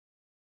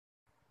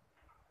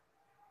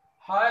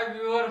Hi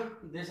viewer,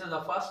 this is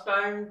the first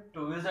time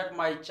to visit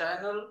my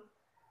channel.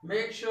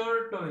 Make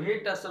sure to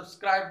hit a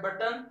subscribe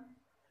button.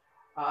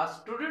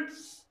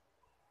 Students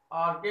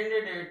or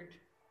candidate,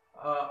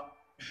 uh,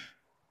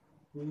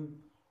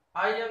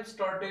 I am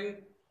starting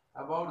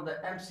about the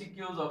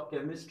MCQs of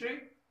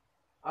chemistry.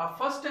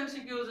 First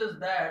MCQs is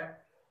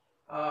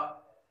uh,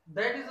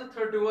 that is the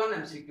 31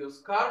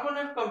 MCQs.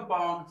 Carbonyl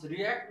compounds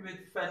react with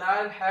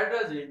phenyl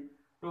hydrazine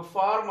to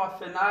form a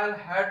phenyl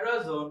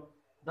hydrazone.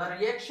 The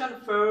reaction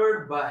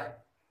favored by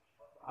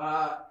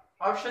uh,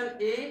 option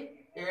A,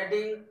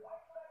 adding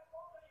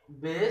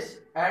base,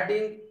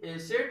 adding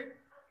acid,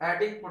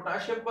 adding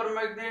potassium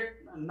permanganate,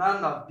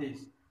 none of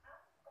these.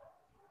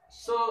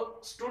 So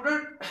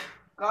student,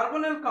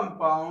 carbonyl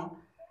compound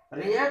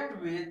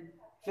react with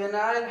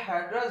phenyl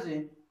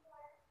hydrazine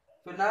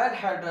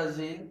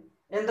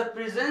in the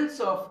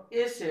presence of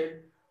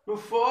acid to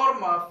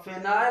form a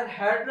phenyl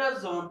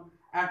hydrazone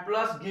and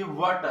plus give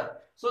water.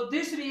 So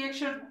this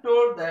reaction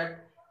told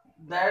that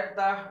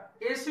the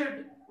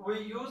acid we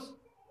use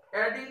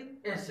adding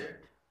acid.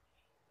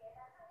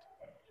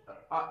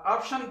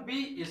 Option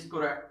B is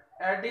correct,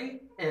 adding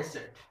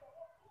acid.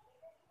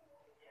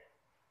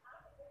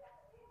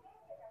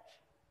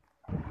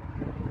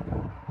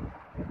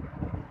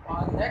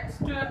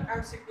 Next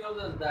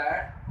MCQ is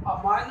that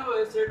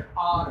amino acids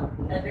are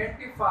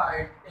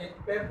identified in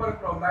paper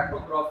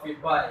chromatography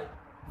by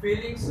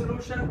filling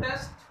solution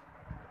test,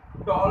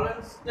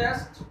 tolerance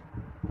test,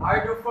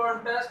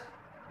 hydrophone test,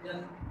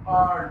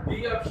 or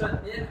D option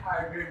in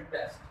hydrogen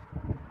test.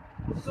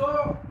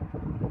 So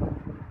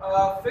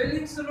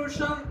filling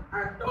solution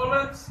and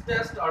tolerance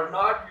test are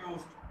not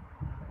used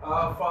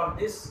for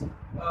this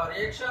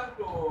reaction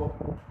to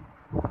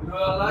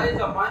realize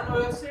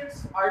amino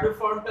acids.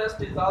 Hydrophone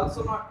test is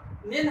also not.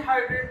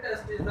 Ninhydrin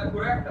test is the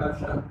correct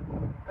option.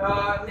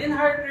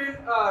 Ninhydrin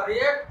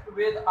react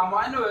with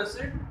amino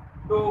acid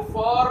to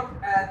form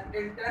an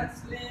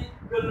intensely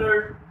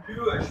colored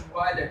bluish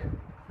violet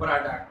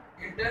product.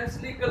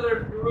 Intensely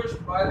colored bluish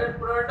violet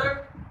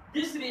product.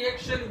 This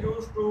reaction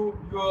used to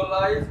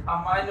realize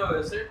amino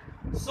acid.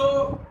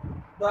 So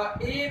the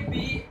A,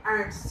 B,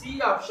 and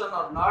C option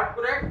are not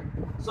correct.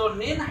 So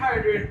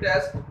ninhydrin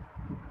test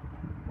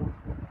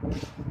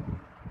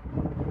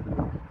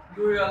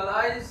you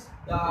realize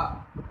the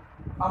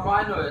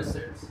amino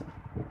acids.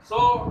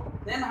 So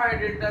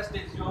ninhydrin test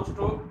is used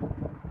to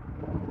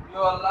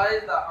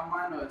realize the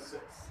amino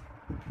acids.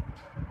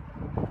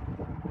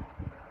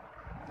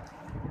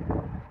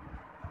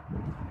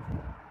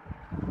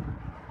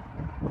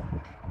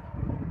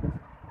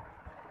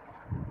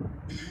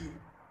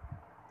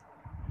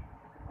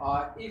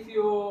 If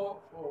you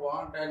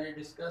want any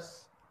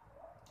discuss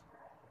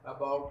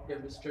about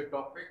chemistry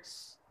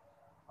topics,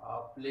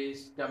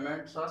 please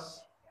comment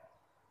us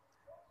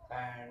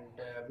and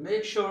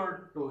make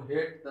sure to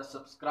hit the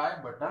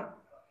subscribe button.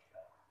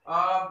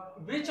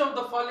 Which of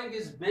the following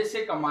is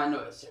basic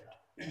amino acid?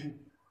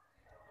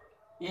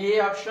 A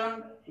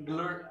option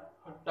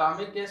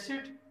glutamic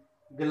acid,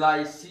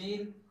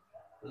 glycine,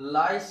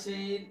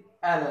 lysine,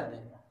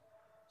 alanine.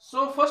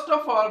 So first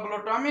of all,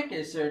 glutamic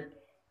acid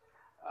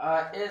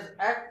is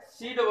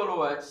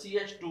COOH,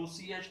 CH2,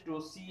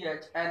 CH2,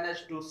 CH,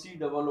 NH2,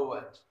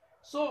 COOH.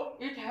 So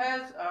it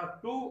has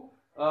two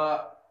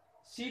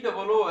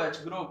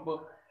COOH group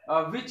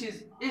which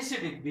is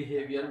acidic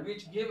behavior,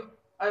 which give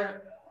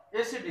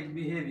acidic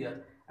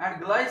behavior,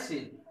 and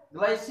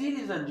glycine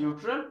is a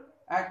neutral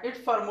and its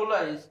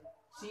formula is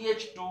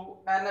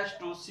CH2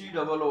 NH2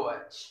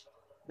 COOH.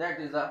 That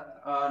is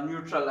a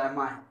neutral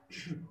amine.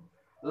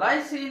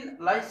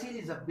 Lysine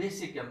is a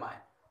basic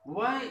amine.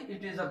 Why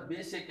it is a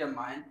basic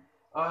amine?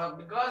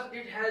 Because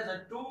it has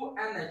a two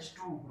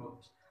NH2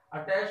 groups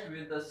attached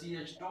with the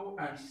CH2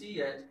 and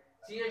CH.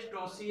 CH2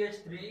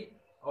 CH3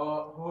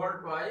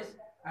 hold twice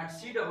and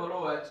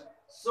COOH.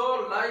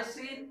 So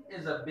lysine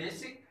is a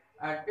basic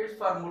and its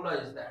formula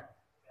is that.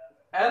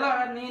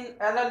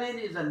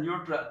 Alanine is a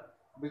neutral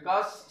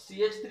because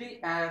CH3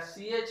 and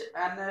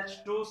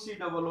CHNH2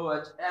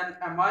 COOH, an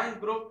amine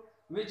group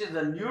which is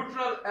a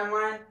neutral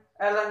amine,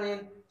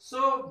 alanine.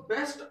 So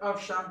best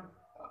option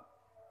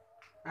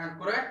and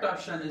correct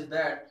option is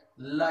that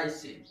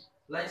lysine.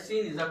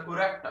 Lysine is a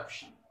correct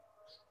option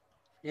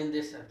in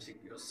this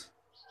MCQs.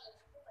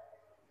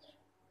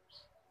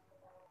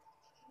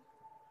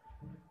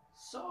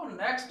 So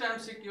next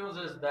MCQs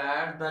is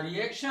that the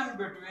reaction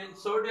between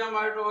sodium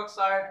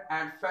hydroxide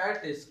and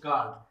fat is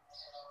called.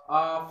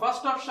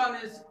 First option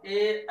is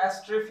A,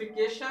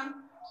 esterification,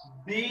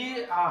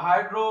 B,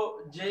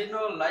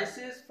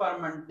 hydrogenolysis,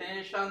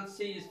 fermentation,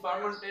 C is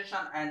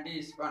fermentation, and D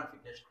is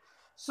purification.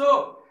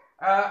 So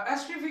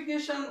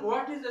esterification,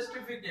 what is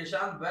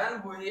esterification?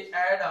 When we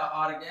add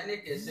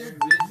organic acid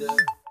with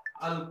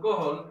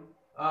alcohol,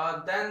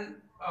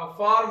 then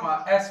form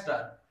a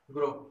ester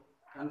group.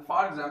 And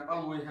for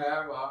example, we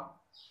have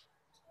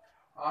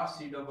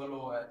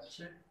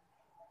RCOOH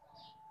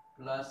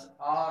plus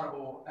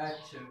ROH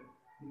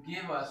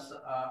give us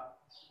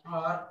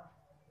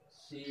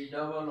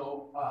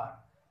RCOOR.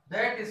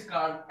 That is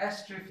called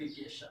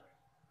esterification.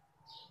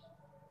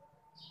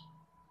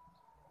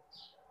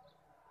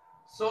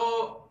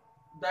 So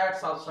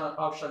that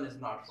option is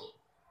not true.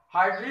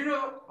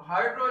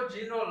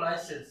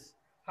 Hydrogenolysis.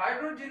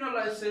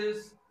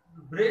 Hydrogenolysis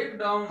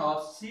breakdown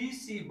of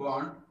CC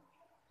bond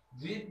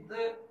with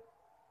the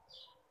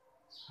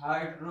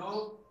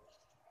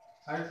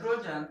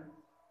hydrogen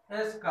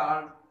is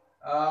called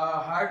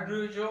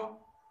hydrogen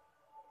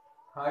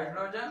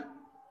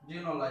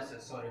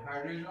genolysis. Sorry,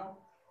 hydrogen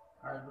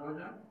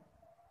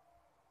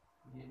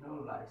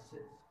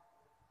genolysis.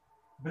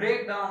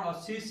 Breakdown of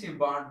CC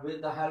bond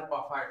with the help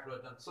of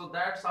hydrogen. So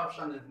that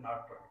option is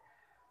not right.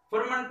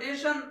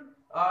 Fermentation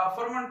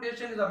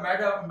is a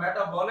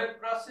metabolic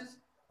process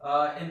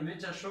in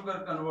which a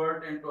sugar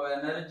convert into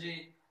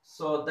energy.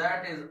 So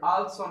that is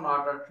also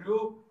not a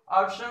true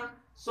option.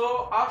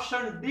 So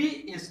option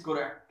D is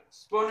correct.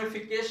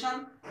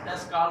 Saponification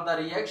is called the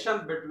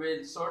reaction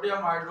between sodium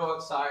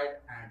hydroxide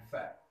and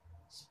fat.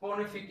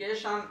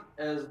 Saponification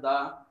is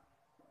the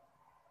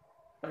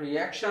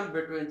reaction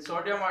between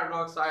sodium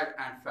hydroxide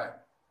and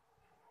fat.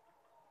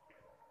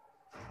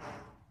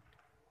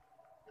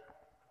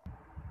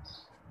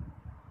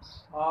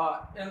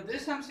 In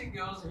this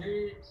MCQs,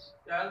 he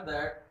tells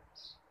that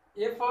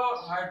if a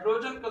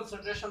hydrogen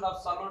concentration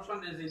of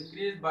solution is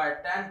increased by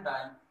 10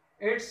 times,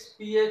 its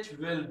pH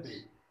will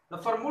be. The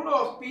formula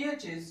of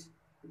pH is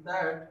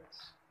that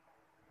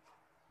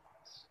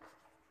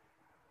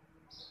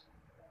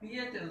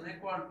pH is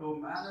equal to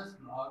minus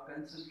log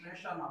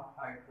concentration of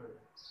hydrogen.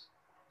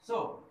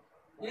 So,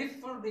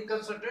 if the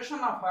concentration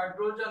of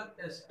hydrogen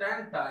is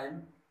 10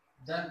 times,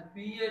 then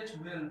pH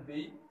will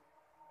be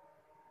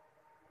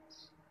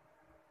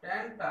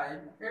 10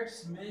 times,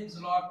 its means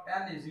log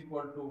n is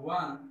equal to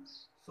 1.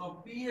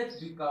 So, pH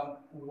become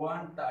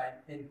 1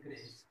 time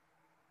increase.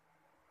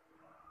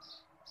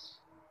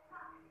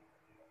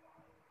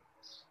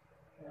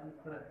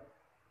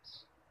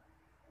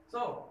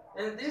 So,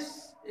 in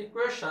this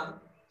equation,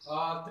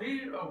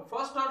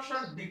 first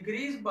option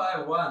decrease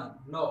by 1.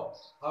 No,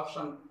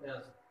 option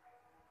is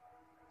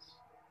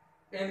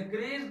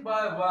increase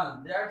by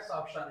 1. That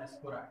option is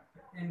correct.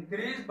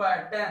 Increase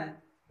by 10.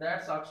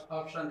 That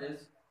option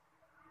is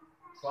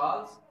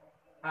false.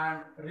 And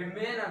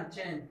remain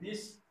unchanged.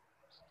 This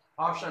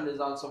option is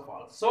also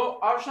false. So,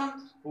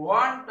 option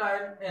 1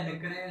 time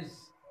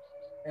increase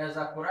is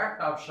a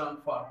correct option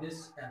for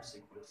this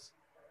MCQs.